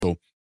So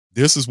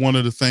this is one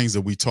of the things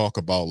that we talk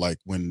about, like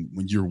when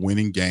you're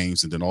winning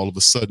games and then all of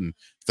a sudden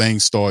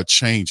things start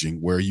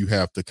changing where you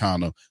have to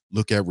kind of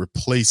look at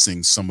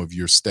replacing some of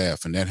your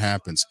staff, and that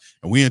happens.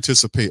 And we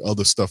anticipate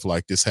other stuff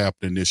like this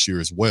happening this year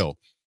as well.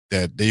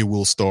 That they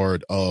will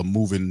start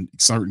moving.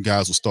 Certain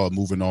guys will start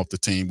moving off the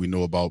team. We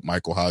know about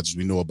Michael Hodges.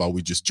 We know about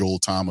Joel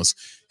Thomas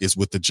is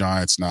with the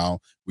Giants now.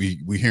 We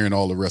hearing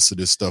all the rest of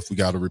this stuff. We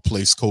got to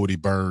replace Cody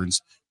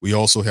Burns. We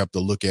also have to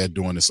look at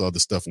doing this other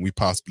stuff, and we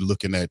possibly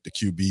looking at the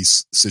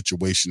QB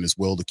situation as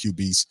well. The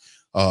QB's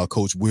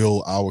coach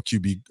will, our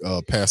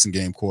QB passing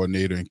game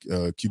coordinator and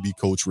QB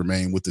coach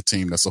remain with the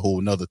team. That's a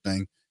whole nother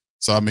thing.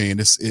 So I mean,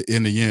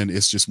 in the end,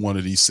 it's just one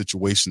of these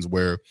situations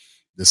where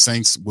the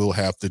Saints will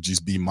have to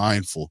just be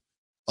mindful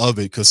of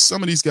it, because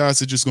some of these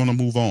guys are just going to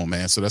move on,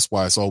 man. So that's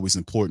why it's always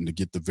important to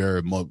get the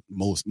very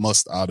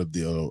most out of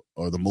the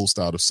most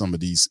out of some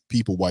of these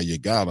people while you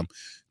got them,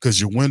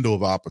 because your window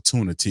of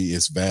opportunity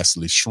is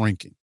vastly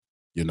shrinking,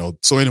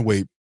 So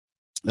anyway,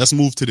 let's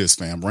move to this,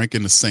 fam.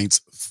 Ranking the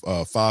Saints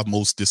 5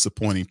 most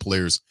disappointing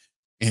players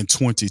in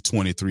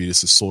 2023.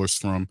 This is sourced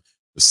from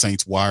the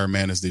Saints Wire,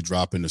 man, as they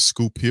drop in the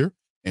scoop here.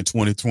 And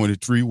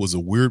 2023 was a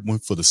weird one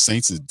for the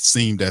Saints. It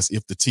seemed as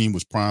if the team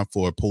was primed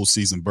for a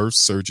postseason burst,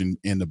 surging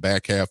in the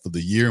back half of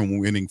the year and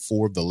winning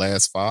 4 of the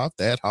last 5.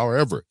 That,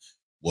 however,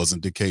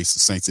 wasn't the case. The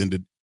Saints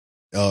ended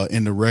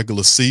in the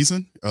regular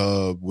season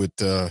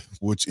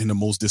which in the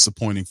most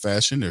disappointing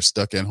fashion. They're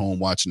stuck at home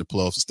watching the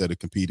playoffs instead of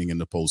competing in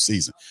the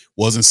postseason.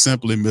 Wasn't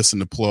simply missing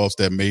the playoffs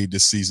that made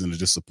this season a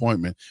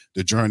disappointment.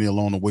 The journey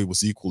along the way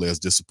was equally as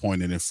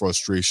disappointing and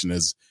frustration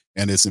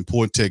and it's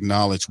important to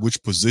acknowledge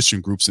which position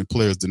groups and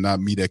players did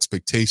not meet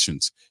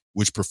expectations,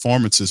 which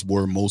performances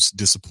were most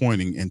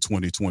disappointing in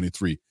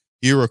 2023.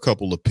 Here are a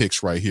couple of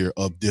picks right here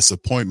of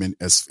disappointment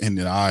as in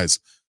the eyes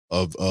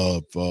of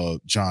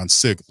John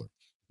Sigler.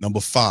 Number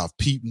 5,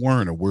 Pete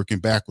Werner, working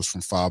backwards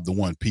from 5 to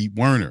 1. Pete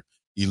Werner,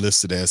 he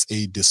listed as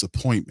a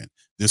disappointment.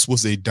 This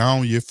was a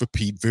down year for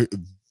Pete,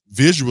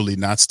 visually,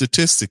 not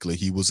statistically.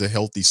 He was a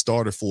healthy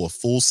starter for a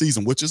full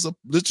season, which is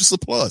a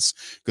plus,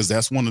 because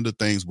that's one of the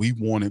things we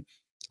wanted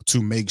to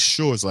make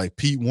sure. It's like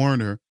Pete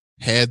Werner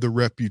had the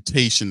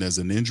reputation as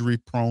an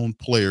injury-prone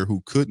player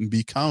who couldn't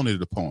be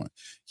counted upon.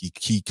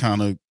 He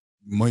kind of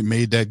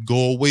made that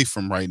go away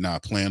from right now,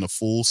 playing a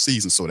full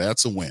season. So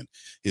that's a win.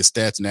 His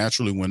stats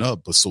naturally went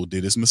up, but so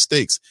did his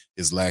mistakes.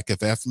 His lack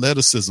of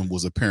athleticism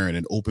was apparent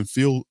in open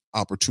field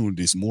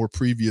opportunities more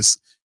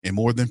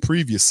than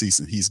previous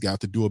season. He's got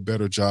to do a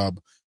better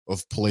job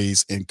of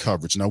plays and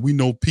coverage. Now, we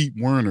know Pete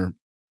Werner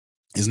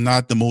is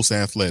not the most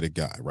athletic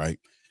guy, right?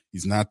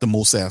 He's not the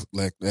most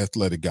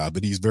athletic guy,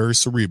 but he's very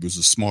cerebral. He's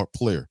a smart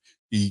player.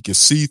 He can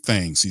see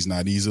things. He's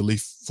not easily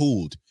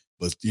fooled.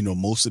 But,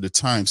 most of the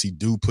times he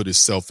do put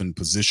himself in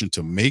position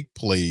to make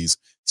plays,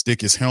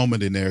 stick his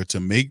helmet in there to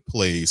make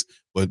plays.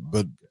 But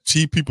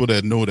people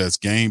that know that's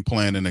game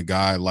planning, a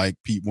guy like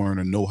Pete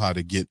Werner know how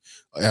to get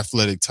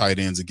athletic tight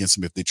ends against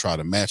him if they try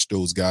to match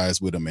those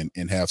guys with him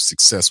and have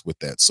success with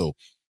that. So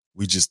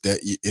we just,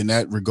 that in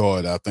that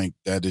regard, I think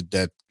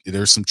that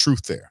there's some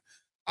truth there.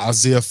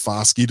 Isaiah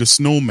Foskey, the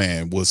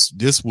snowman, was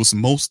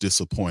most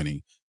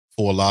disappointing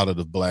for a lot of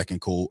the black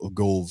and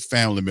gold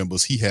family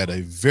members. He had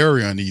a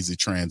very uneasy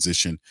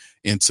transition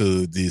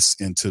into the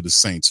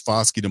Saints.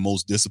 Foskey, the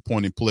most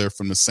disappointing player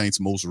from the Saints'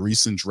 most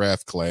recent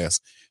draft class.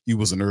 He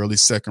was an early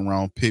second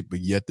round pick,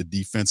 but yet the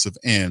defensive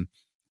end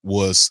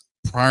was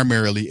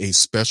primarily a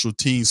special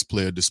teams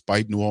player.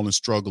 Despite New Orleans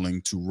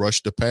struggling to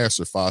rush the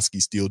passer, Foskey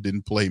still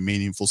didn't play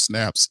meaningful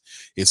snaps.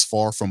 It's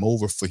far from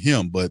over for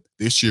him, but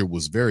this year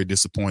was very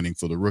disappointing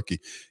for the rookie.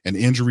 An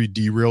injury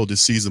derailed his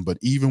season, but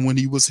even when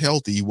he was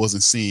healthy, he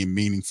wasn't seeing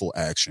meaningful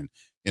action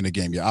in the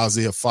game. Yeah,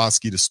 Isaiah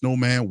Foskey, the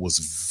snowman, was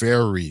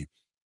very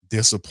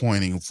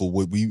disappointing for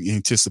what we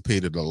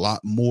anticipated a lot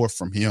more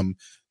from him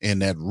in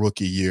that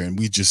rookie year, and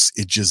it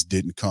just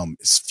didn't come.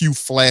 It's few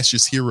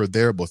flashes here or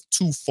there, but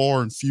too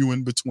far and few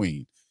in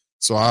between.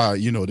 So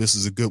this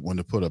is a good one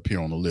to put up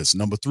here on the list.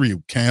 Number 3,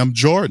 Cam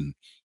Jordan.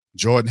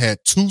 Jordan had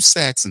 2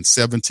 sacks in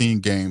 17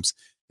 games.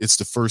 It's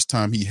the first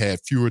time he had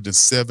fewer than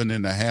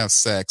 7.5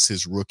 sacks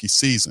his rookie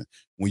season.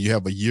 When you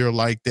have a year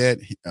like that,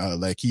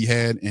 like he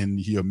had in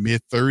your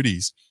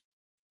mid-30s,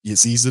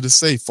 it's easy to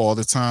say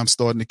Father Time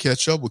starting to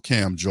catch up with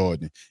Cam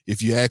Jordan.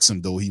 If you ask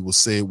him, though, he will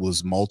say it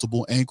was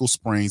multiple ankle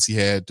sprains he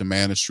had to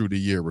manage through the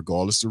year.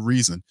 Regardless of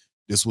reason,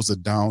 this was a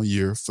down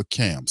year for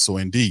Cam. So,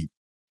 indeed,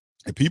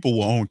 and people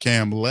were on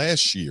Cam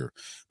last year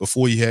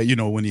before he had,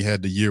 when he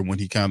had the year when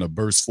he kind of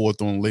burst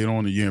forth on later on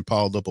in the year and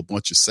piled up a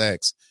bunch of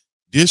sacks.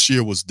 This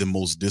year was the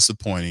most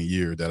disappointing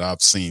year that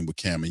I've seen with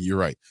Cam. And you're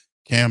right.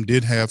 Cam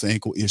did have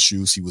ankle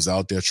issues. He was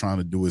out there trying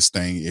to do his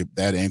thing.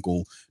 That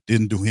ankle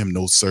didn't do him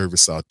no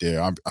service out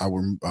there.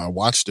 I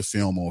watched the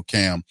film on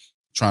Cam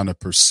trying to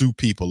pursue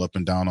people up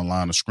and down the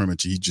line of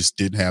scrimmage. He just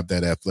didn't have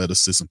that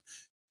athleticism.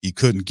 He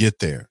couldn't get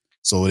there.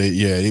 So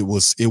it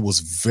was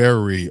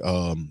very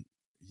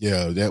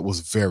that was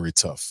very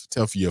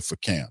tough year for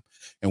Cam.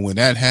 And when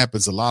that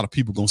happens, a lot of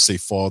people gonna say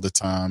Father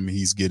Time,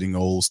 he's getting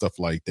old, stuff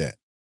like that.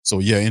 So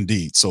yeah,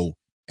 indeed. So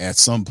at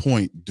some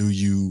point, do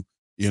you,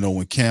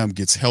 when Cam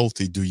gets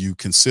healthy, do you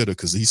consider,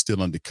 because he's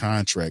still under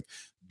contract,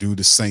 do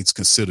the Saints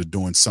consider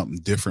doing something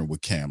different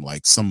with Cam?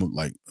 Like some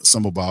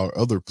of our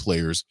other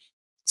players,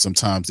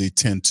 sometimes they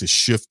tend to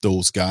shift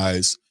those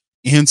guys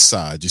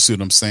inside. You see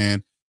what I'm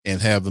saying? And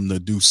have them to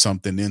do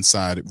something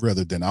inside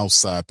rather than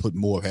outside, put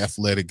more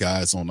athletic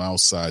guys on the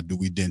outside. Do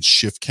we then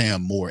shift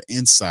Cam more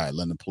inside,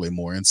 let him play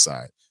more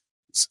inside?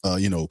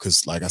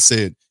 Because like I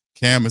said,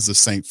 Cam is a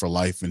Saint for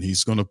life, and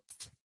he's going to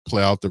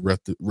play out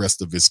the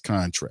rest of his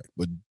contract.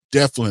 But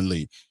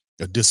definitely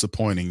a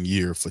disappointing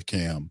year for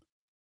Cam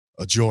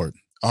Jordan.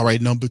 All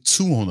right, number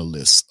 2 on the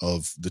list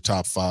of the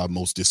top 5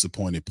 most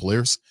disappointed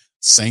players,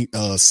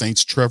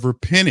 Saints Trevor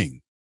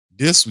Penning.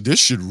 This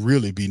should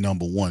really be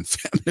number 1,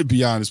 to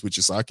be honest with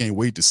you. So I can't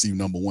wait to see who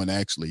number 1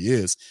 actually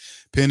is.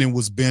 Penning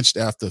was benched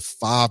after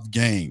 5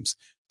 games,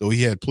 though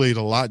he had played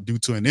a lot due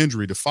to an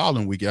injury the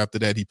following week. After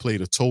that, he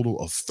played a total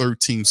of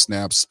 13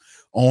 snaps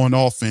on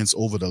offense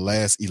over the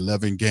last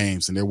 11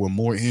 games, and there were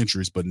more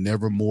injuries, but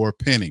never more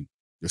Penning.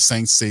 The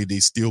Saints say they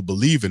still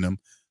believe in him,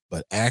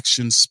 but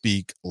actions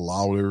speak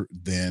louder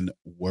than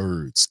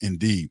words.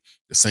 Indeed,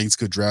 the Saints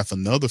could draft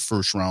another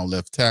first-round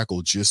left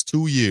tackle just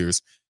 2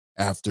 years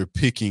after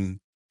picking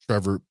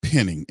Trevor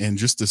Penning. And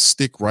just to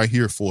stick right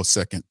here for a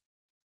second,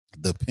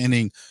 the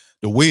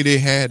way they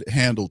had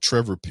handled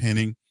Trevor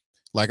Penning,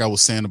 like I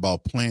was saying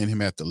about playing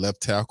him at the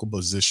left tackle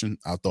position,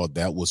 I thought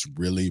that was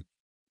really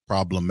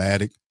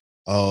problematic.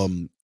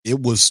 It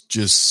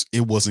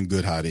wasn't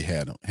good how they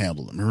had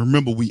handled him. And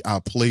remember,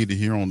 I played it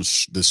here on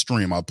the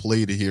stream. I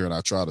played it here, and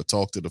I tried to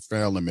talk to the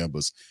family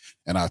members,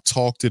 and I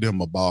talked to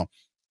them about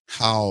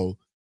how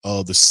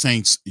the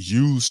Saints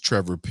used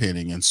Trevor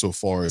Penning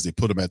insofar as they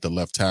put him at the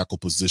left tackle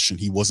position.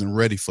 He wasn't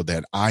ready for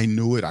that. I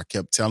knew it. I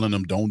kept telling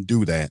him, don't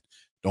do that.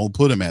 Don't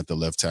put him at the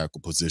left tackle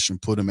position.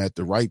 Put him at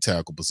the right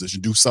tackle position.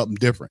 Do something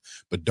different,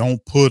 but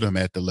don't put him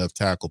at the left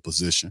tackle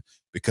position,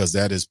 because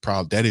that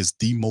is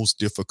the most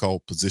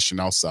difficult position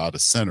outside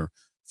of center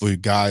for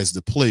guys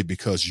to play,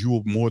 because you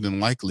will more than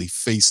likely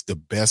face the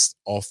best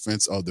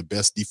offense or the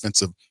best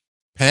defensive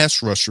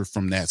pass rusher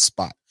from that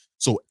spot.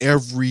 So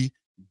every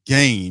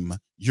game,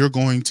 you're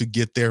going to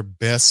get their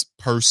best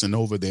person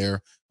over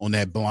there on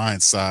that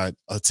blind side,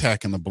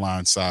 attacking the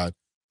blind side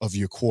of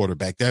your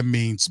quarterback. That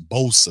means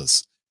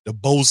Bosa's. The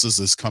Bosa's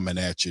is coming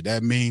at you.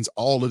 That means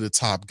all of the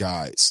top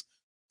guys,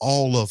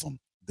 all of them,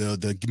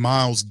 the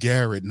Myles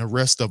Garrett and the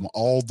rest of them,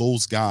 all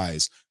those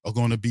guys are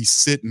going to be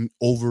sitting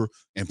over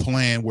and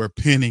playing where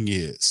Penning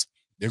is.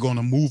 They're going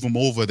to move him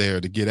over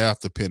there to get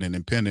after Penning.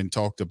 And Penning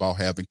talked about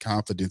having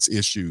confidence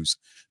issues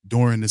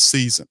during the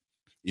season.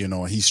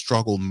 He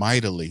struggled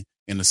mightily,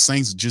 and the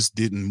Saints just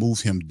didn't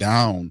move him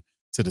down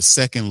to the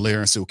second layer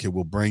and say, okay,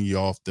 we'll bring you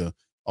off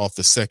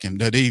the second.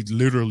 Now, they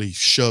literally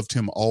shoved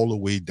him all the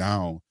way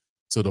down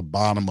to the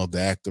bottom of the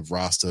active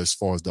roster as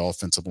far as the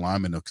offensive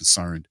linemen are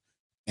concerned.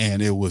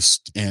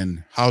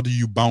 And how do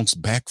you bounce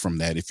back from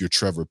that if you're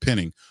Trevor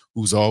Penning,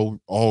 who's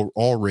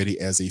already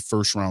as a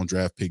first-round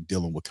draft pick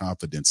dealing with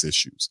confidence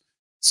issues?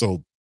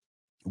 So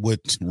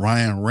with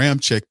Ryan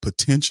Ramczyk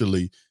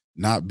potentially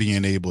not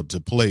being able to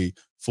play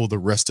for the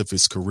rest of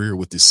his career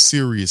with this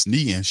serious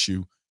knee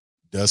issue,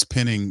 does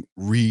Penning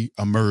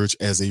re-emerge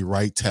as a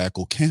right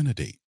tackle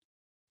candidate?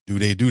 Do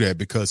they do that?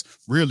 Because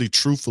really,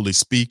 truthfully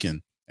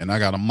speaking, and I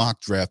got a mock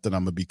draft that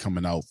I'm gonna be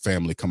coming up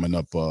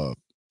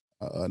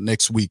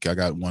next week. I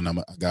got one I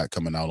got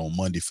coming out on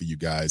Monday for you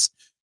guys.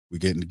 We're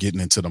getting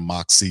into the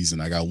mock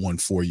season. I got one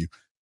for you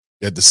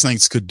that the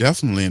Saints could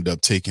definitely end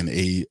up taking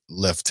a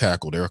left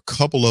tackle. There are a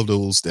couple of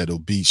those that'll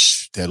be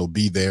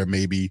there,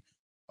 maybe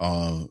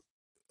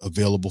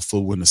available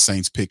for when the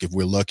Saints pick. If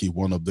we're lucky,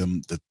 one of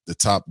them, the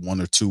top 1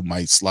 or 2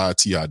 might slide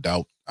to you. I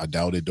doubt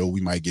it, though.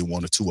 We might get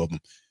 1 or 2 of them,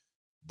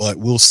 but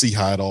we'll see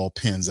how it all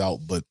pans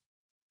out. But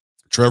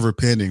Trevor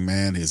Penning,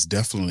 man, is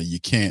definitely,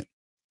 you can't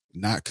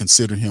not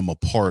consider him a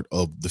part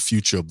of the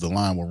future of the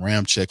line. Where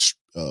Ramczyk's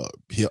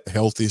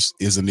health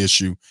is an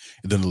issue,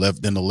 and then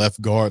the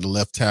left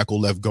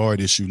guard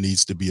issue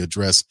needs to be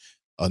addressed.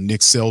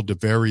 Nick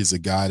Saldiveri is a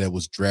guy that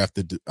was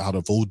drafted out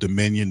of Old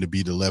Dominion to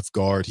be the left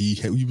guard.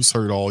 He was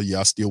hurt all year.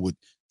 I still would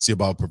see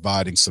about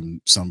providing some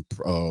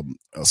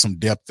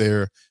depth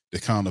there to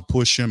kind of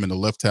push him. And the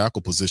left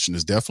tackle position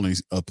is definitely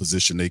a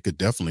position they could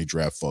definitely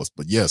draft for us.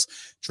 But yes,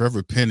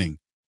 Trevor Penning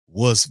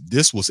was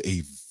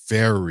a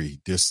very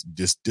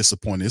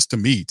disappointing. To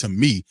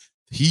me,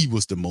 he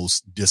was the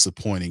most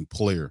disappointing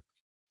player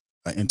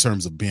in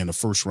terms of being a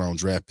first round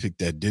draft pick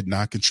that did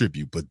not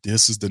contribute. But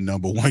this is the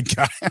number 1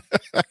 guy.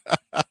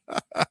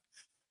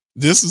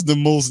 This is the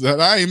most,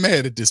 that I ain't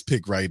mad at this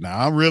pick right now.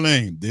 I really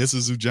ain't. This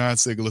is who John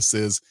Sigler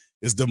says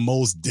is the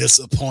most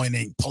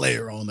disappointing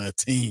player on that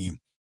team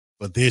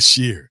for this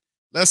year.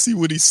 Let's see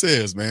what he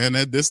says, man.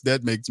 That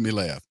makes me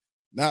laugh.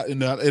 Not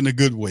in a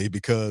good way,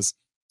 because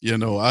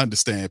I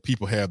understand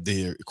people have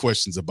their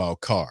questions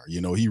about Carr.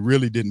 He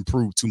really didn't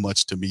prove too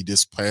much to me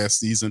this past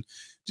season.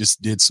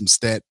 Just did some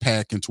stat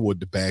packing toward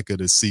the back of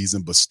the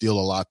season, but still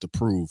a lot to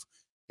prove.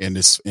 in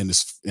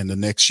the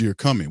next year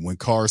coming. When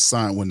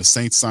the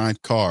Saints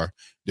signed Carr,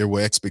 there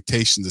were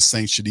expectations the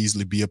Saints should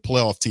easily be a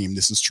playoff team.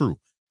 This is true.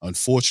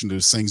 Unfortunately,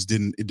 the Saints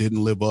didn't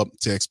live up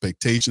to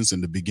expectations.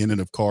 In the beginning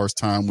of Carr's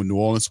time with New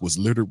Orleans was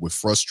littered with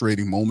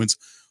frustrating moments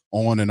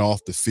on and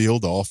off the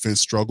field. The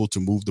offense struggled to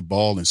move the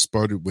ball and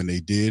spurted when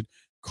they did.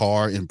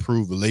 Carr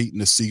improved late in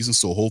the season,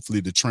 so hopefully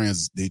they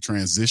transitions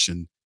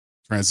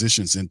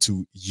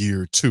into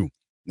year 2.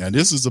 Now,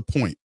 this is a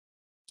point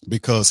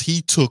because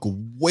he took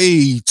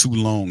way too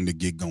long to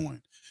get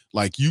going.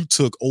 Like it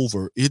took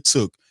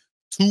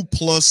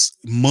 2+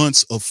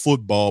 months of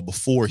football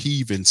before he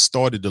even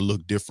started to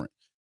look different.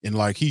 And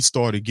like he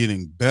started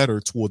getting better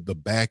toward the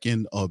back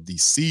end of the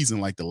season,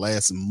 like the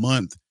last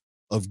month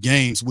of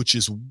games, which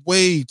is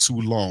way too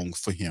long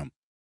for him.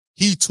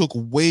 He took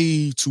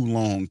way too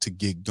long to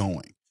get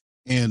going.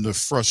 And the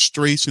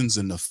frustrations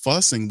and the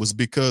fussing was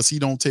because he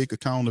don't take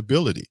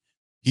accountability.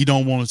 He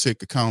don't want to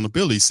take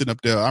accountability. He's sitting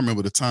up there. I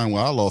remember the time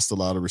where I lost a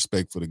lot of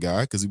respect for the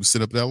guy because he was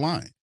sitting up there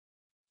lying.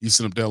 He was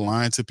sitting up there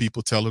lying to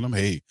people, telling them,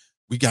 hey,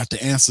 we got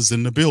the answers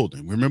in the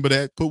building. Remember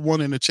that? Put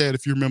one in the chat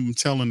if you remember him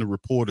telling the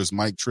reporters,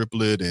 Mike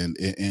Triplett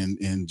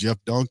and Jeff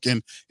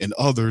Duncan and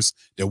others,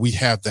 that we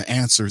have the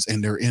answers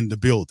and they're in the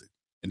building.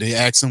 And they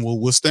asked him, well,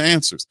 what's the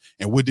answers?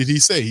 And what did he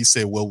say? He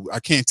said, well, I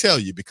can't tell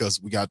you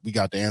because we got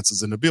the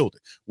answers in the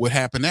building. What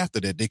happened after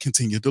that? They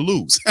continued to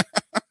lose.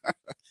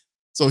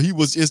 So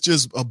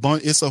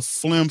it's a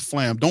flim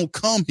flam. Don't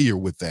come here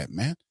with that,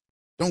 man.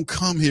 Don't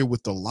come here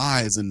with the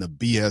lies and the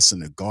BS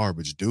and the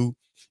garbage, dude.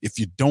 If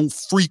you don't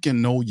freaking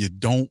know, you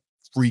don't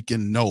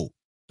freaking know.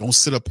 Don't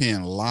sit up here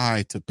and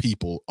lie to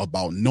people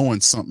about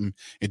knowing something,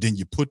 and then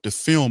you put the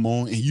film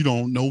on and you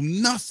don't know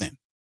nothing.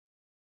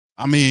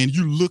 I mean,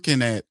 you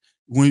looking at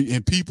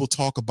and people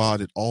talk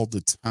about it all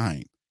the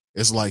time.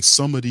 It's like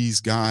some of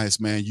these guys,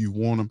 man, you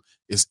want them.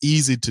 It's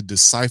easy to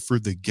decipher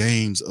the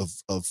games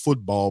of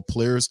football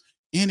players.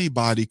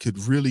 Anybody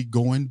could really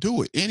go and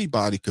do it.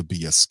 Anybody could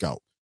be a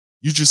scout.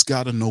 You just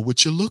got to know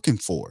what you're looking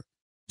for.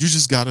 You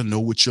just got to know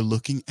what you're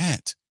looking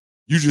at.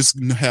 You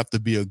just have to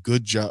be a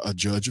good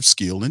judge of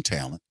skill and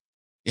talent.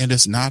 And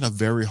it's not a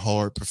very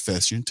hard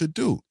profession to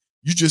do.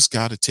 You just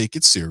got to take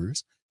it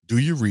serious, do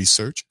your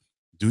research,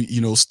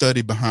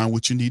 study behind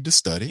what you need to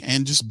study,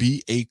 and just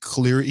be a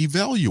clear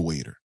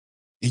evaluator.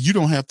 And you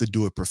don't have to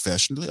do it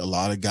professionally. A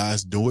lot of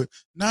guys do it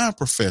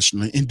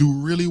non-professionally and do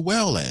really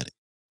well at it.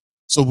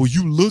 So when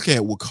you look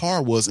at what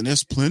Carr was, and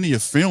there's plenty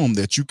of film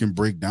that you can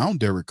break down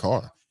Derek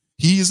Carr,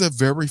 he is a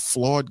very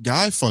flawed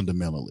guy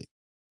fundamentally.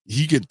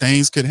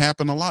 Things could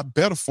happen a lot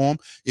better for him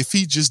if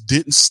he just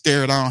didn't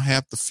stare down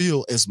half the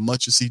field as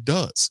much as he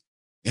does.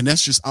 And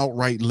that's just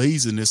outright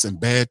laziness and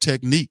bad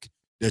technique,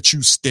 that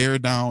you stare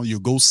down, you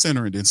go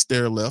center and then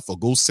stare left, or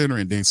go center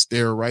and then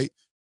stare right,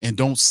 and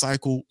don't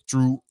cycle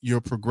through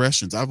your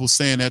progressions. I was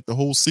saying that the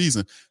whole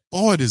season.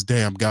 Boy, this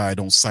damn guy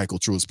don't cycle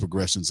through his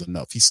progressions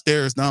enough. He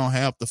stares down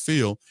half the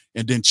field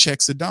and then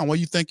checks it down. Why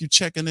you think you're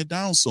checking it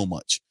down so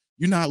much?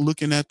 You're not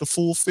looking at the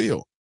full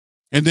field.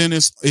 And then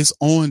it's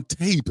on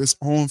tape, it's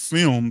on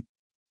film,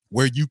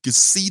 where you can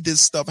see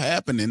this stuff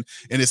happening,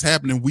 and it's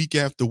happening week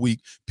after week.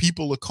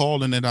 People are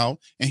calling it out,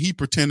 and he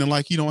pretending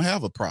like he don't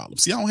have a problem.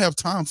 See, I don't have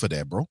time for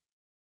that, bro.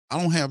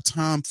 I don't have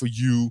time for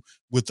you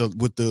with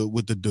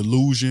the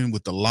delusion,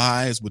 with the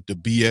lies, with the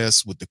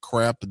BS, with the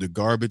crap, the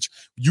garbage.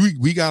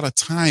 We got a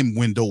time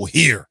window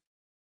here.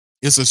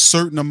 It's a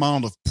certain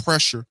amount of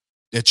pressure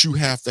that you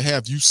have to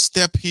have. You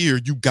step here,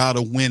 you got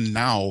to win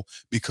now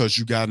because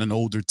you got an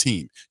older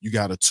team. You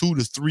got a 2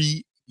 to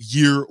 3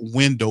 year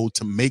window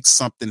to make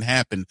something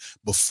happen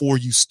before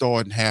you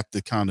start and have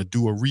to kind of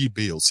do a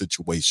rebuild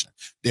situation.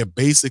 They're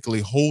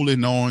basically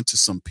holding on to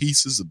some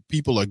pieces. Of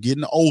people are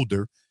getting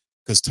older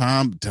because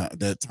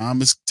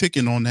time is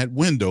ticking on that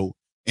window,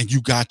 and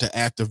you got to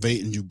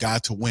activate and you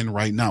got to win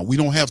right now. We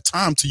don't have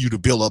time to you to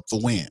build up the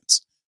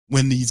wins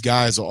when these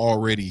guys are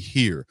already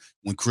here.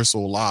 When Chris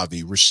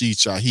Olave, Rashid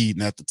Shaheed,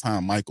 and at the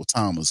time, Michael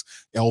Thomas,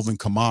 Elvin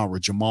Kamara,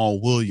 Jamal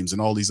Williams,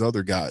 and all these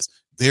other guys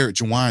there,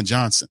 Juwan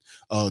Johnson,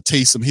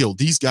 Taysom Hill,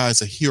 these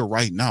guys are here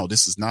right now.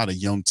 This is not a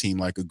young team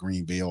like a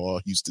Green Bay or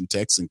a Houston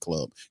Texan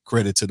club.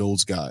 Credit to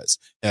those guys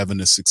having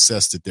the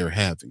success that they're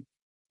having.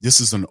 This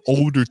is an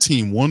older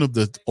team, one of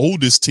the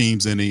oldest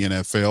teams in the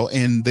NFL,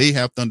 and they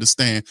have to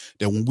understand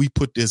that when we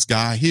put this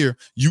guy here,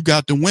 you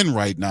got to win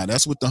right now.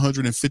 That's what the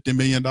 $150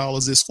 million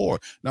is for.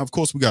 Now, of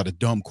course, we got a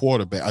dumb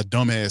quarterback, a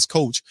dumbass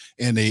coach,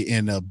 and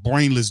a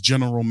brainless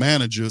general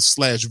manager /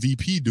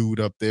 VP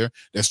dude up there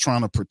that's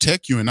trying to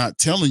protect you and not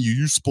telling you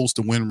you're supposed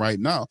to win right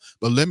now.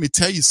 But let me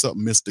tell you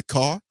something, Mr.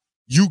 Carr,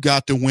 you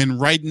got to win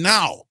right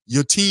now.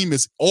 Your team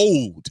is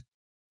old.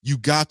 You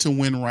got to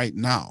win right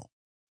now.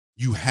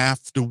 You have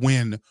to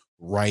win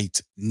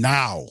right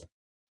now.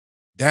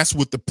 That's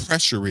what the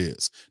pressure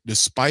is.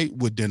 Despite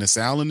what Dennis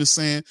Allen is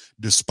saying,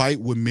 despite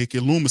what Mickey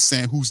Loomis is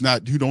saying, who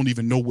don't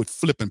even know what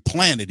flipping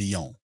planet he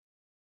on.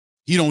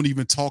 He don't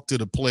even talk to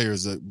the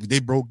players. They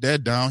broke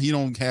that down. He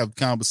don't have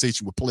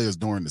conversation with players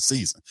during the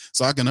season.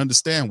 So I can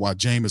understand why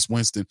Jameis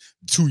Winston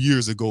 2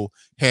 years ago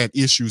had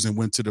issues and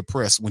went to the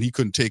press when he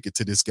couldn't take it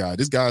to this guy.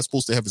 This guy is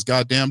supposed to have his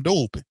goddamn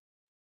door open.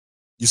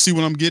 You see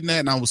what I'm getting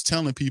at? And I was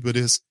telling people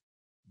this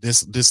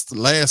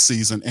last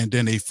season, and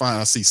then they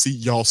finally see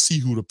y'all see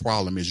who the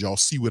problem is. Y'all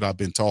see what I've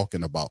been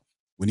talking about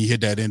when he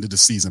hit that end of the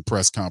season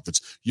press conference.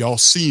 Y'all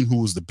seen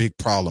who was the big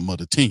problem of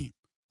the team,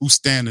 who's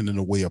standing in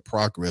the way of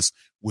progress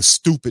with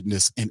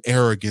stupidness and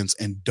arrogance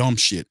and dumb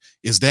shit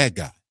is that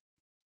guy.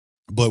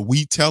 But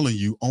we telling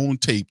you on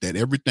tape that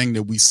everything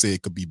that we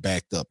said could be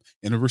backed up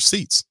in the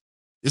receipts.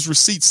 It's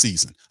receipt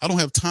season. I don't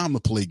have time to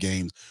play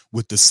games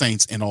with the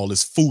Saints and all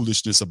this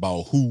foolishness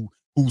about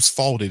whose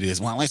fault it is.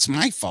 Well, it's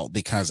my fault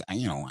because I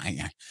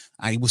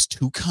was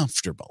too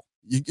comfortable.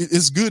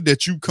 It's good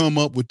that you come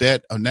up with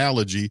that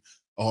analogy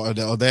or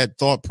that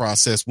thought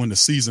process when the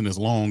season is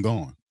long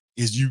gone.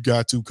 Is you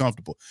got too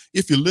comfortable.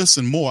 If you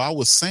listen more, I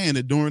was saying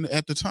it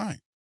at the time.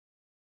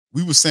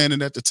 We were saying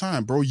it at the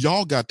time, bro.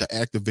 Y'all got to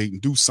activate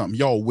and do something.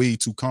 Y'all way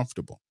too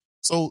comfortable.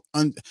 So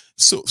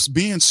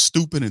being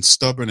stupid and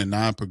stubborn and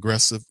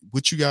non-progressive,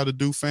 what you got to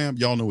do, fam?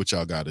 Y'all know what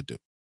y'all got to do.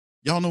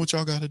 Y'all know what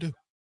y'all got to do.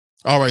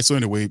 All right. So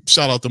anyway,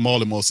 shout out to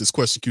Marlon Moss. This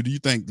question, Q. Do you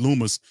think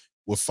Loomis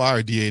will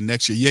fire DA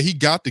next year? Yeah, he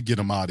got to get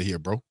him out of here,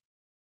 bro.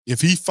 If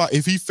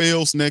he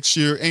fails next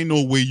year, ain't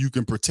no way you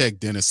can protect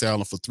Dennis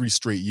Allen for 3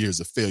 straight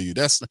years of failure.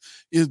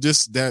 It's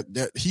just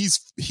that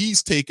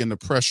he's taking the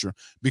pressure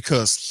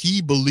because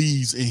he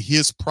believes in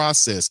his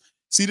process.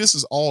 See, this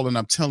is all, and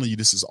I'm telling you,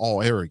 this is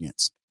all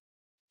arrogance.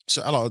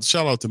 Shout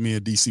out to me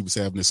and DC was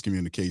having this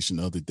communication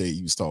the other day.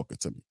 He was talking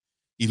to me.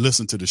 He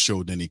listened to the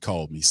show, then he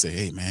called me, say,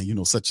 "Hey man,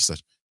 such and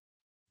such."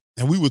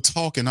 And we were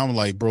talking. I'm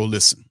like, "Bro,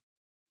 listen."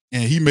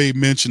 And he made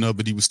mention of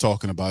it. He was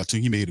talking about it too.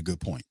 He made a good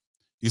point.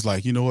 He's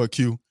like, "You know what,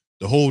 Q?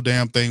 The whole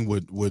damn thing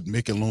with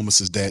Mickey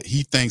Loomis is that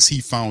he thinks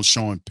he found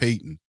Sean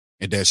Payton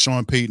and that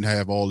Sean Payton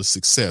have all the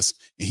success.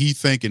 And he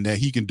thinking that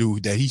he can do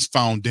that. He's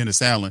found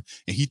Dennis Allen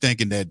and he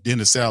thinking that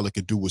Dennis Allen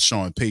can do what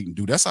Sean Payton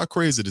do. That's how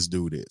crazy this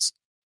dude is.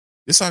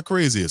 This how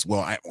crazy it is.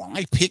 Well, I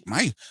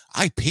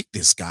pick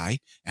this guy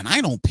and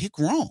I don't pick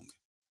wrong.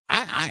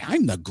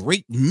 I'm the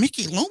great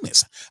Mickey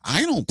Loomis.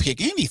 I don't pick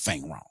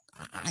anything wrong.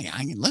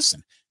 I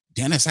listen,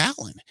 Dennis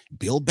Allen,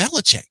 Bill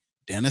Belichick,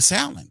 Dennis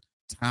Allen,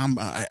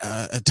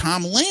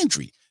 Tom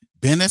Landry,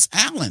 Dennis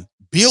Allen,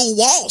 Bill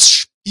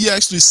Walsh. He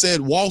actually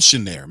said Walsh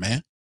in there,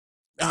 man.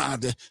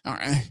 Dennis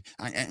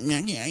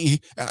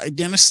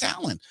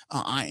Allen.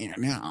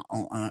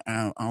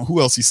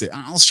 Who else he said?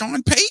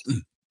 Sean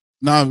Payton.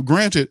 Now,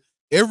 granted,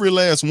 every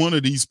last one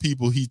of these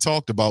people he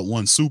talked about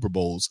won Super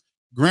Bowls.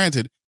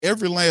 Granted,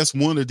 every last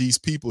one of these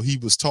people he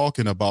was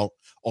talking about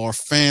are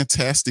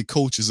fantastic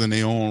coaches in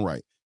their own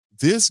right.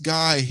 This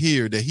guy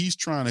here that he's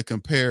trying to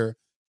compare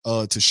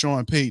to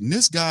Sean Payton,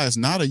 this guy is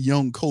not a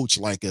young coach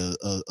like a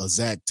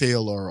Zach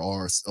Taylor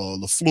or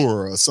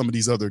LaFleur or some of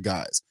these other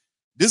guys.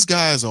 This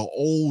guy is an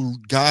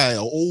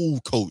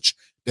old coach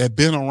that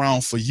been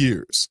around for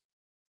years.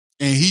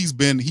 And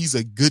he's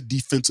a good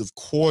defensive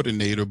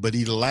coordinator, but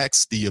he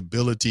lacks the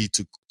ability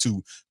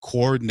to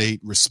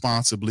coordinate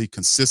responsibly,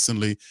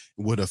 consistently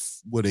with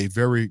a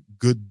very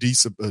good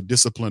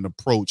disciplined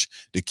approach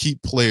to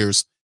keep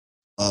players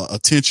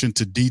attention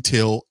to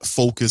detail,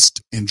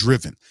 focused and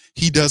driven.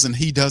 He doesn't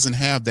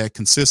have that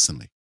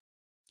consistently.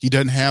 He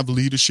doesn't have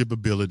leadership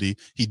ability.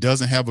 He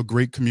doesn't have a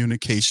great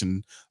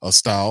communication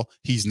style.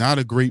 He's not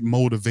a great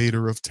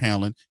motivator of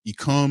talent. He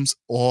comes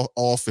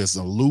off as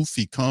aloof.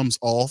 He comes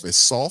off as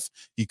soft.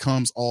 He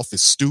comes off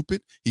as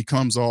stupid. He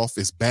comes off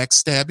as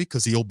backstabby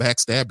because he'll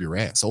backstab your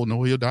ass. Oh,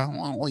 no, he'll die.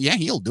 Oh, yeah,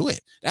 he'll do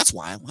it. That's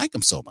why I like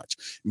him so much.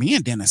 Me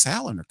and Dennis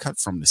Allen are cut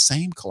from the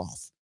same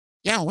cloth.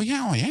 Yeah,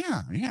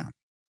 yeah.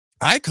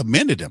 I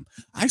commended him.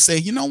 I say,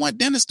 you know what,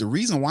 Dennis, the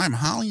reason why I'm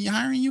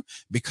hiring you,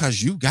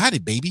 because you got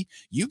it, baby.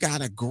 You'll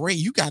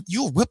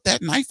whip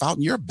that knife out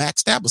and you're a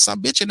backstabber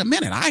some bitch in a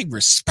minute. I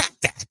respect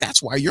that.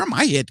 That's why you're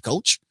my head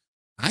coach.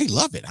 I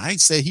love it. I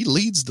say he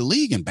leads the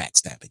league in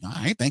backstabbing.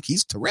 I think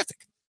he's terrific.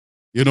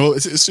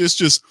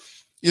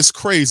 It's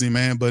crazy,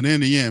 man. But in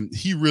the end,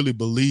 he really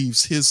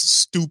believes his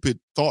stupid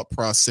thought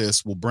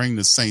process will bring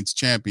the Saints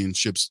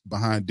championships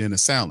behind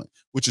Dennis Allen,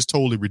 which is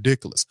totally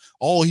ridiculous.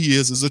 All he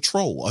is a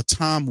troll, a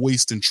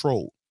time-wasting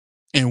troll.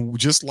 And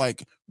just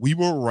like we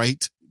were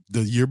right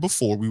the year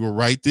before, we were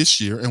right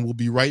this year, and we'll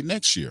be right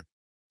next year.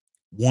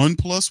 1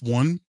 +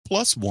 1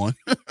 + 1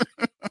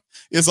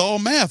 is all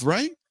math,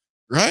 right?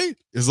 Right?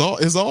 It's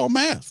all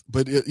math.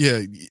 But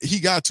he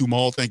got to,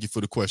 Maul. Thank you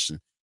for the question.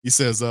 He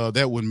says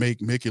that would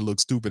make Mickey look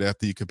stupid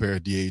after you compare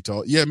DA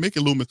to. Yeah, Mickey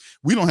Loomis.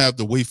 We don't have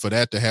to wait for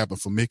that to happen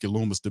for Mickey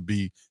Loomis to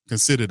be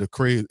considered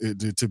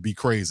to be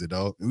crazy,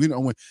 dog.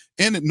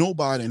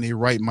 Nobody in their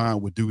right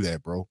mind would do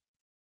that, bro.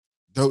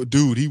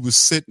 Dude, he was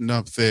sitting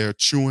up there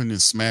chewing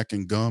and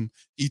smacking gum.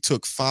 He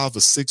took 5 or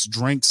 6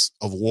 drinks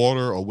of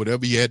water or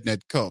whatever he had in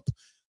that cup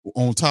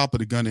on top of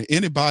the gun. And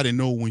anybody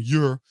know when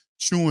you're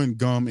chewing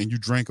gum and you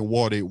drinking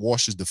water, it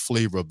washes the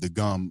flavor of the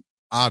gum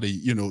out of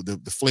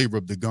the flavor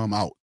of the gum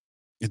out.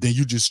 and then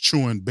you just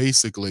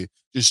basically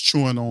just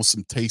chewing on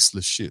some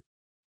tasteless shit.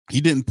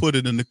 He didn't put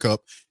it in the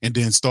cup and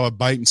then start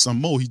biting some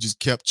more. He just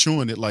kept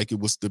chewing it like it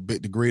was the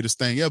greatest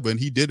thing ever. And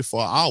he did it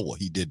for an hour.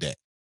 He did that.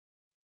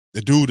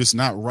 The dude is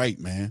not right,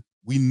 man.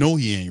 We know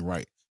he ain't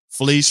right.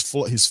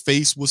 His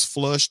face was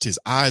flushed. His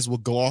eyes were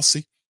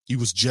glossy. He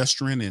was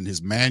gesturing and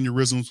his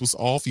mannerisms was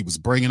off. He was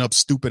bringing up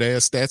stupid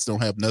ass stats.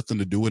 Don't have nothing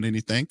to do with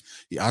anything.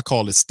 I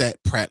call it stat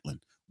prattling.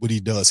 What he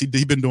does. He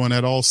been doing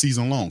that all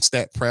season long.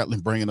 Stat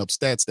prattling, bringing up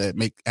stats that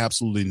make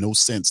absolutely no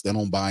sense. They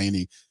don't buy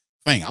anything.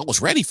 I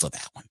was ready for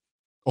that one.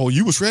 Oh,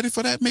 you was ready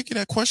for that? Making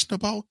that question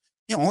about,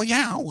 oh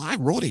yeah, I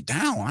wrote it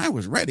down. I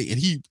was ready. And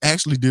he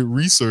actually did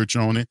research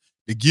on it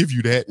to give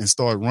you that and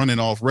start running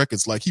off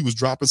records like he was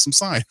dropping some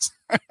science.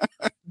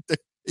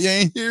 He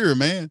ain't here,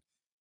 man.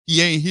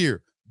 He ain't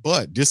here.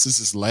 But this is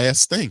his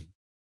last thing.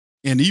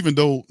 And even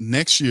though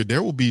next year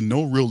there will be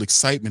no real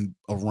excitement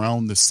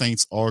around the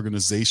Saints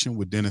organization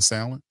with Dennis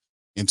Allen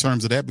in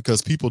terms of that,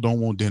 because people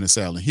don't want Dennis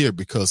Allen here,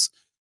 because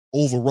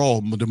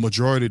overall, the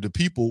majority of the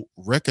people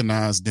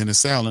recognize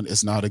Dennis Allen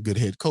as not a good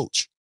head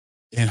coach.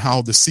 And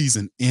how the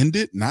season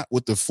ended, not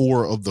with the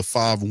 4 of the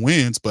 5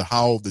 wins, but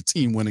how the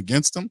team went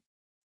against them.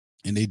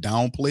 And they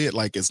downplay it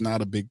like it's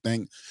not a big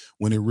thing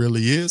when it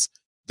really is.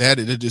 That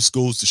it just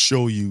goes to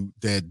show you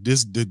that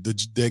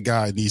that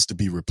guy needs to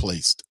be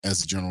replaced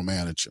as a general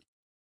manager.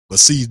 But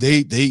see,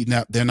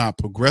 they're not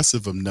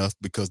progressive enough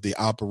because they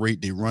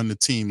run the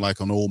team like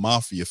an old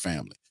mafia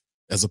family,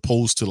 as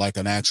opposed to like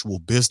an actual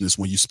business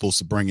when you're supposed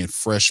to bring in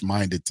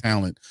fresh-minded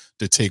talent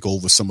to take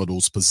over some of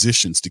those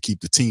positions to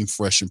keep the team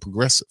fresh and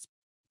progressive.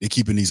 They're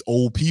keeping these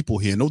old people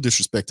here. No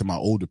disrespect to my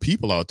older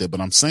people out there,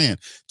 but I'm saying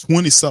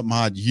 20-something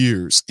odd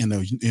years in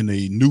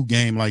a new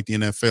game like the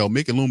NFL.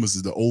 Mickey Loomis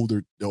is the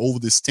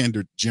oldest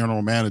tenured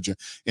general manager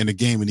in the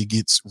game, and he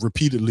gets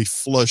repeatedly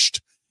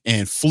flushed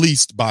and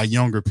fleeced by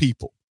younger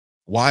people.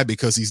 Why?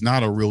 Because he's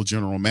not a real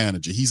general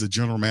manager. He's a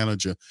general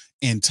manager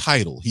in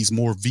title. He's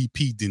more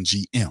VP than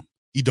GM.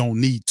 He don't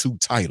need 2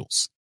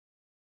 titles.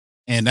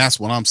 And that's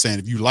what I'm saying.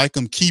 If you like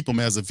him, keep him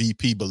as a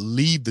VP, but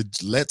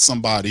let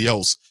somebody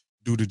else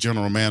do the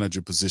general manager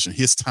position.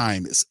 His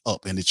time is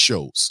up, and it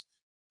shows.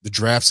 The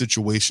draft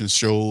situation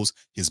shows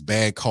his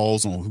bad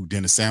calls on who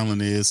Dennis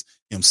Allen is,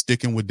 him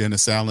sticking with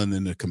Dennis Allen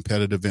in the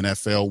competitive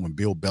NFL when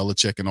Bill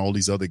Belichick and all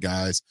these other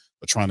guys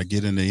are trying to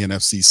get in the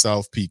NFC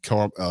South. Pete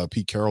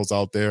Carroll's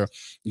out there.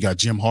 You got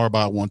Jim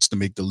Harbaugh wants to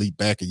make the leap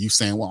back, and you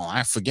saying, well,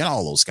 I forget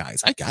all those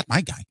guys. I got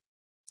my guy.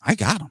 I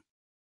got him.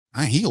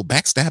 He'll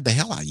backstab the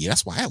hell out of you.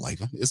 That's why I like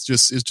him. It's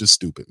just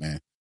stupid, man.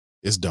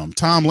 It's dumb.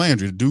 Tom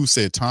Landry, the dude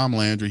said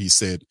he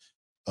said,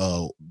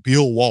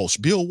 Bill Walsh,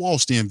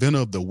 the inventor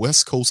of the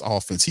West Coast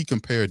offense, he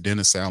compared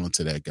Dennis Allen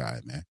to that guy,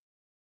 man.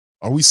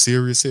 Are we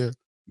serious here?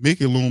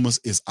 Mickey Loomis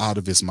is out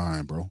of his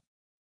mind, bro.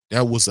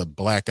 That was a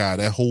black eye.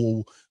 That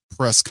whole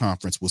press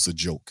conference was a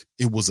joke.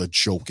 It was a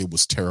joke. It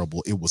was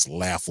terrible. It was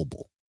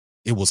laughable.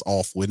 It was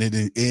awful. And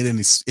it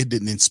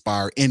didn't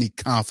inspire any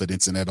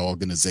confidence in that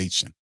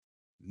organization.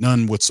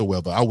 None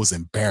whatsoever. I was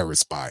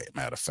embarrassed by it,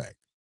 matter of fact.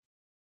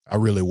 I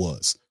really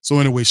was. So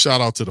anyway, shout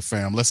out to the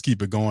fam. Let's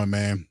keep it going,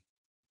 man.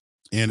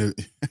 And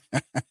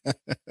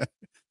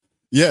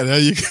yeah, there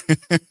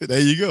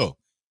you go.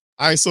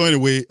 All right. So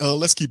anyway,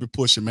 let's keep it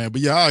pushing, man.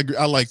 But yeah, I agree.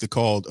 I like the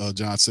call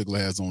John Sigler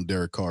has on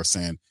Derek Carr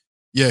saying,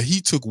 yeah,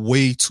 he took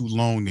way too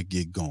long to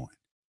get going.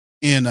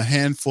 And a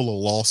handful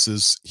of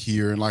losses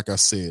here. And like I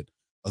said,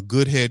 a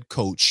good head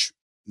coach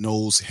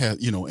knows how,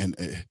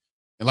 and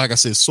like I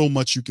said, so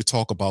much you could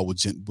talk about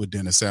with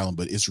Dennis Allen,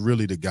 but it's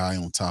really the guy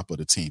on top of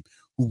the team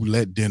who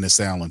let Dennis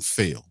Allen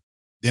fail.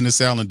 Dennis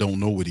Allen don't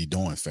know what he's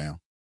doing, fam.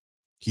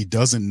 He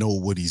doesn't know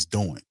what he's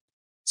doing.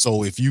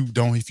 So if you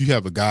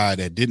have a guy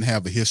that didn't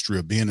have a history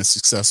of being a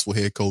successful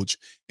head coach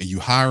and you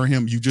hire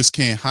him, you just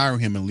can't hire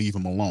him and leave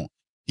him alone.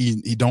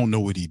 He don't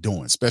know what he's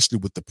doing, especially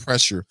with the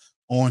pressure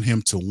on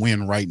him to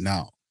win right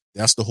now.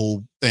 That's the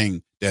whole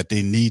thing, that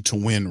they need to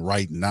win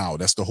right now.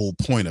 That's the whole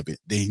point of it.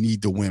 They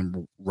need to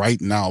win right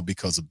now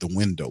because of the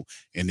window,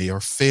 and they are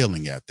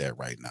failing at that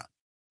right now.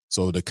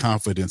 So the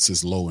confidence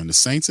is low in the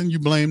Saints, and you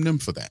blame them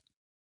for that.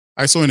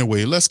 All right, so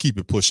anyway, let's keep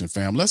it pushing,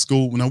 fam. Let's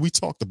go. Now, we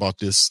talked about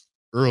this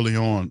early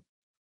on,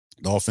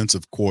 the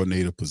offensive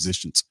coordinator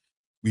positions.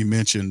 We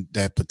mentioned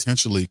that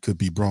potentially could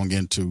be brought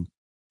in to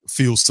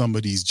fill some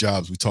of these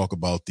jobs. We talk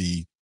about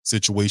the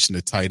situation,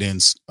 the tight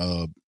ends,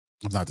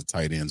 not the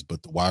tight ends,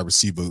 but the wide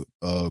receiver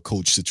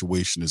coach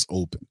situation is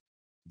open.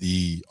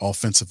 The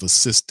offensive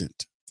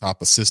assistant,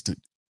 top assistant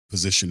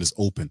position is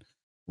open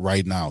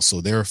right now.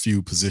 So there are a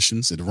few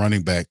positions, and the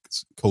running back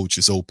coach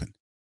is open.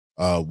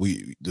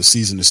 The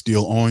season is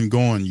still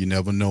ongoing. You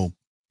never know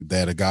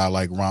that a guy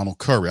like Ronald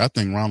Curry, I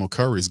think Ronald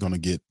Curry is going to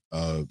get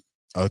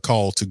a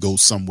call to go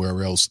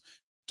somewhere else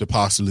to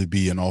possibly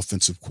be an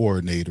offensive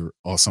coordinator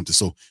or something.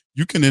 So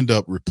you can end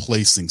up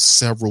replacing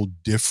several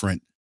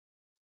different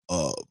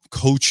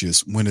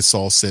coaches when it's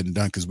all said and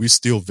done, because we're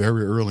still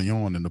very early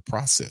on in the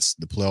process.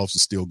 The playoffs are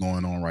still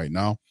going on right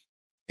now,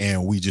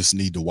 and we just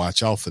need to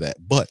watch out for that.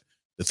 But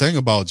the thing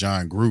about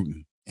Jon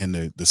Gruden and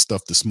the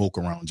stuff, the smoke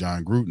around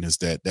Jon Gruden, is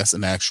that that's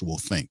an actual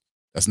thing.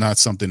 That's not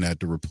something that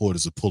the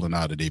reporters are pulling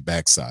out of their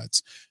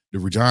backsides.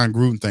 The John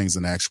Gruden thing is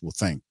an actual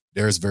thing.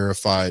 There's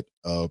verified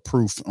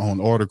proof on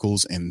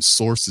articles and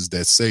sources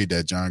that say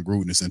that John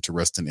Gruden is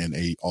interested in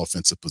a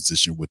offensive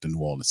position with the New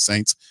Orleans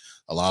Saints.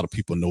 A lot of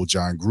people know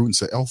John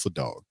Gruden's an alpha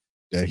dog.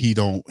 That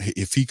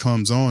if he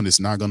comes on, it's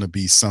not going to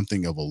be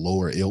something of a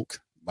lower ilk.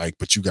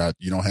 But you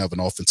don't have an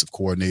offensive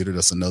coordinator.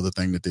 That's another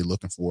thing that they're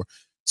looking for.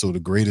 So the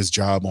greatest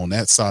job on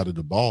that side of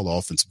the ball, the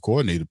offensive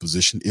coordinator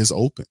position, is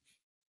open.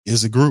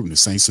 Is a Gruden. The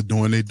Saints are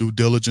doing their due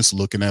diligence,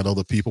 looking at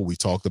other people. We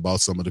talked about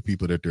some of the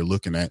people that they're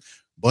looking at,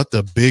 but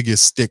the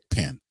biggest stick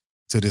pin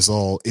to this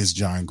all is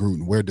John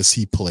Gruden. Where does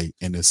he play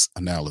in this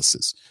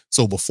analysis?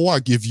 So before I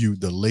give you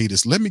the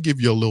latest, let me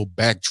give you a little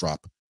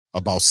backdrop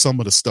about some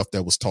of the stuff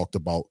that was talked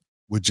about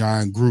with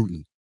John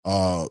Gruden.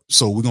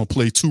 So we're going to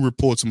play two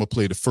reports. I'm going to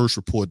play the first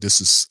report.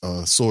 This is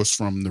sourced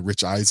from the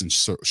Rich Eisen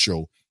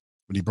show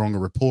when he brought a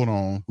report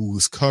on who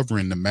was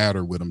covering the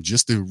matter with him,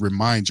 just to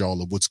remind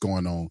y'all of what's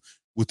going on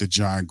with the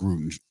John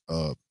Gruden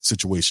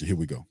situation. Here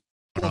we go.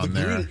 Well,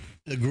 the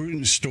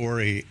Gruden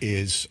story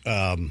is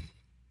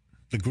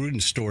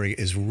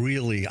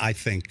really, I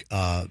think,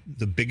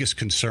 the biggest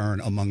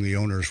concern among the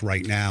owners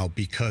right now,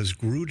 because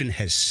Gruden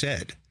has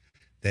said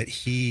that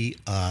he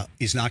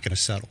is not going to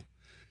settle.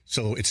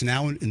 So it's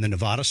now in the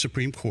Nevada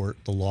Supreme Court,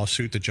 the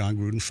lawsuit that John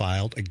Gruden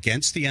filed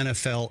against the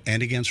NFL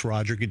and against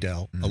Roger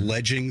Goodell,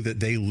 alleging that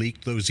they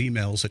leaked those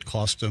emails that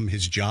cost him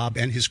his job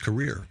and his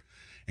career.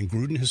 And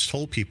Gruden has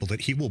told people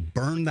that he will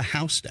burn the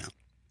house down.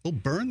 He'll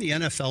burn the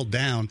NFL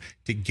down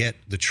to get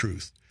the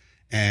truth.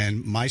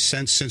 And my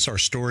sense, since our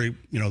story,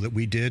 that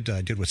we did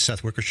with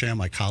Seth Wickersham,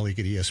 my colleague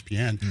at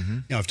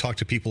ESPN, I've talked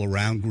to people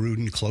around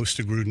Gruden, close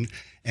to Gruden,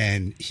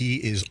 and he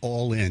is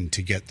all in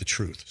to get the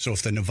truth. So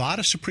if the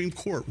Nevada Supreme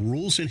Court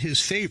rules in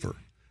his favor,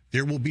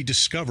 there will be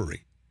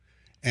discovery.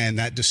 And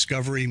that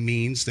discovery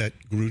means that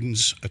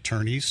Gruden's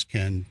attorneys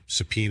can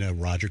subpoena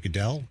Roger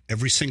Goodell,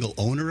 every single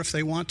owner if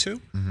they want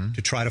to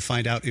try to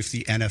find out if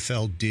the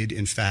NFL did,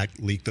 in fact,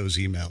 leak those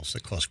emails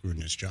that cost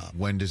Gruden his job.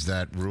 When does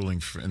that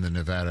ruling in the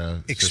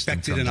Nevada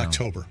expected in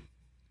October?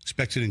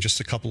 Expected in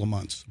just a couple of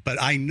months.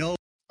 But I know.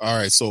 All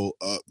right, so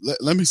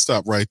let me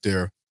stop right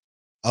there.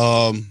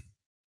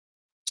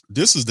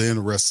 This is the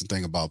interesting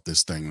thing about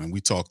this thing, and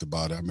we talked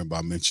about it. I remember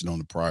I mentioned on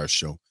the prior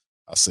show,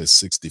 I said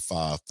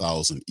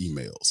 65,000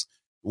 emails.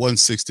 It wasn't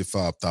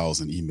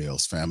 65,000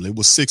 emails, family. It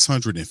was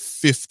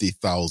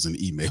 650,000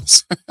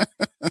 emails.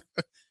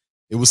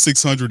 It was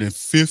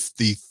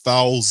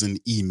 650,000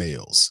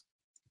 emails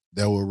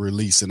that were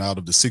released. And out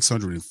of the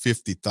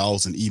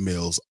 650,000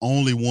 emails,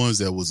 only ones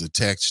that was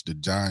attached to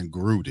John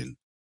Gruden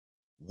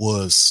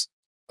was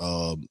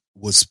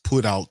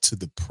put out to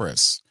the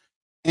press.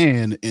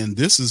 And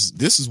this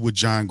is what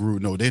John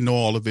Gruden know. They know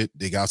all of it.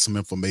 They got some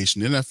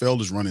information. The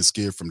NFL is running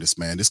scared from this,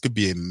 man. This could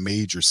be a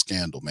major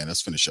scandal, man.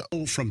 Let's finish up.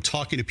 From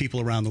talking to people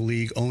around the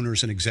league,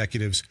 owners and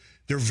executives,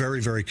 they're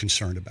very, very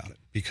concerned about it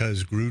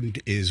because Gruden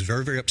is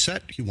very, very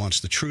upset. He wants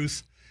the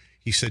truth.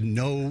 He said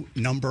no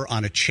number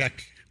on a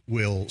check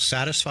will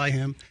satisfy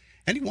him,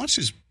 and he wants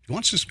his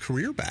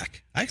career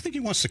back. I think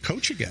he wants to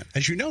coach again.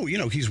 As you know,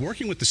 he's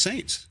working with the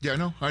Saints. Yeah, I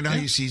know. Yeah.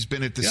 He's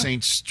been at the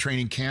Saints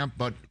training camp,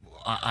 but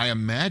I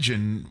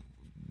imagine,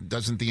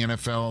 doesn't the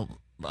NFL,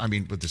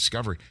 with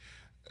Discovery,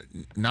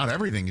 not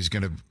everything is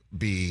going to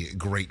be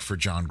great for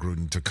John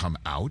Gruden to come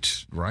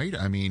out, right?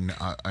 And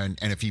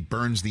if he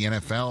burns the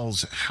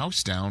NFL's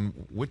house down,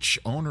 which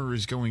owner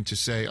is going to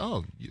say,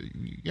 oh,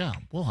 yeah,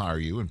 we'll hire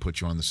you and put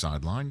you on the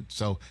sideline?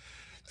 So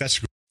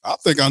that's. I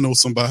think I know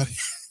somebody.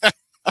 I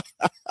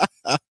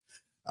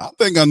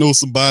think I know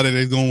somebody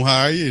that's going to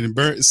hire you and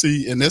burn.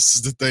 See, and this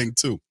is the thing,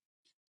 too.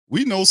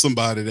 We know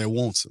somebody that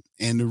wants him.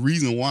 And the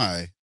reason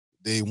why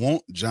they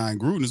want John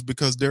Gruden is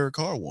because Derek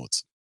Carr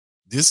wants him.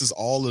 This is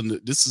all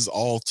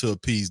to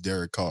appease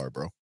Derek Carr,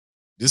 bro.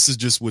 This is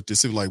just what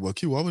this is like. Well,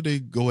 Q, why would they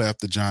go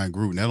after John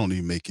Gruden? That don't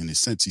even make any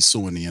sense. He's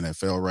suing the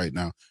NFL right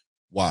now.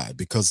 Why?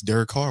 Because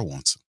Derek Carr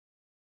wants him.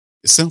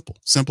 It's simple.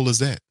 Simple as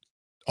that.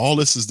 All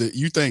this is that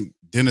you think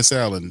Dennis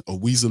Allen, a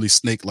weaselly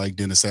snake like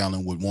Dennis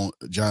Allen, would want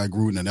John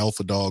Gruden, an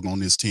alpha dog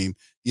on his team.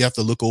 You have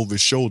to look over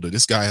his shoulder.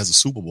 This guy has a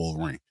Super Bowl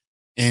ring.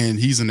 And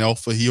he's an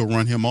alpha. He'll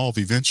run him off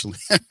eventually.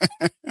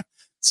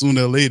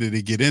 Sooner or later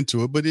they get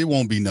into it, but it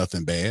won't be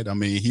nothing bad.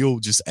 He'll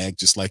just act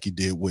just like he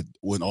did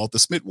when Arthur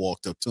Smith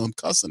walked up to him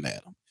cussing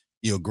at him.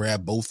 He'll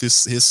grab both the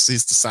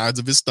sides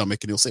of his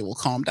stomach and he'll say, well,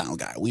 calm down,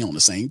 guy. We on the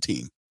same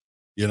team.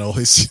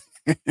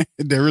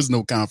 There is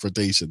no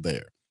confrontation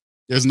there.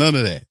 There's none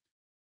of that.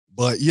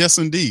 But yes,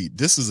 indeed,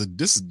 this is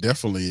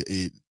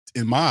definitely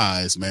in my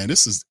eyes, man,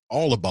 this is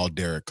all about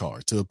Derek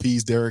Carr, to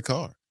appease Derek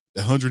Carr,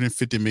 the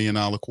 $150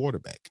 million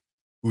quarterback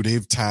who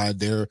they've tied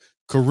their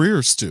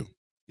careers to.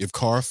 If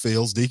Carr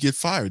fails, they get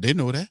fired. They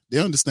know that. They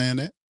understand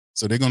that.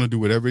 So they're going to do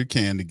whatever it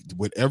can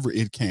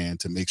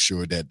to make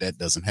sure that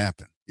doesn't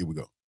happen. Here we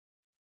go.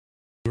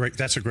 Right,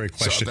 that's a great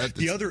question. So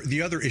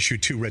the other issue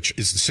too, Rich,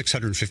 is the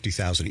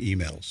 650,000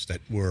 emails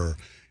that were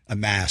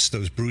amassed,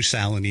 those Bruce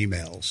Allen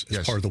emails,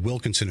 as part of the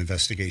Wilkinson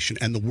investigation.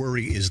 And the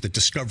worry is that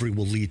discovery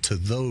will lead to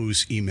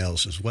those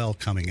emails as well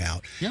coming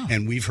out. Yeah.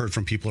 And we've heard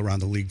from people around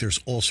the league, there's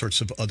all sorts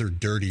of other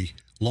dirty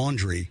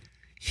laundry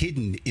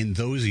hidden in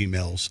those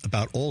emails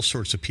about all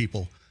sorts of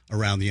people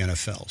around the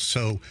NFL.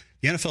 So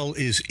the NFL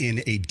is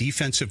in a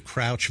defensive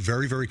crouch,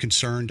 very, very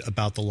concerned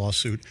about the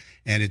lawsuit.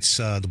 And it's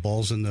the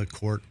ball's in the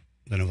court,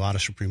 the Nevada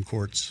Supreme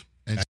Court's.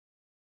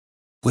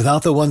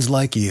 Without the ones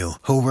like you,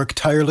 who work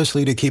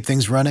tirelessly to keep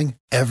things running,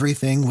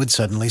 everything would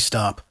suddenly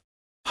stop.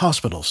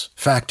 Hospitals,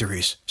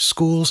 factories,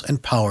 schools,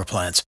 and power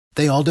plants,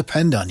 they all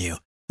depend on you.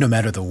 No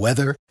matter the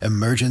weather,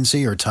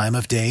 emergency, or time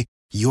of day,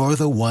 you're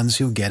the ones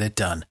who get it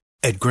done.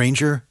 At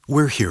Grainger,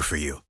 we're here for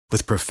you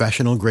with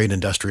professional-grade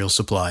industrial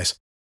supplies.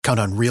 Count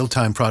on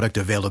real-time product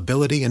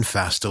availability and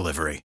fast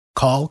delivery.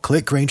 Call,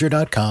 click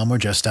Grainger.com, or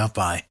just stop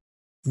by.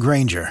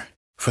 Grainger,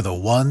 for the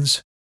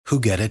ones who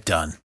get it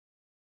done.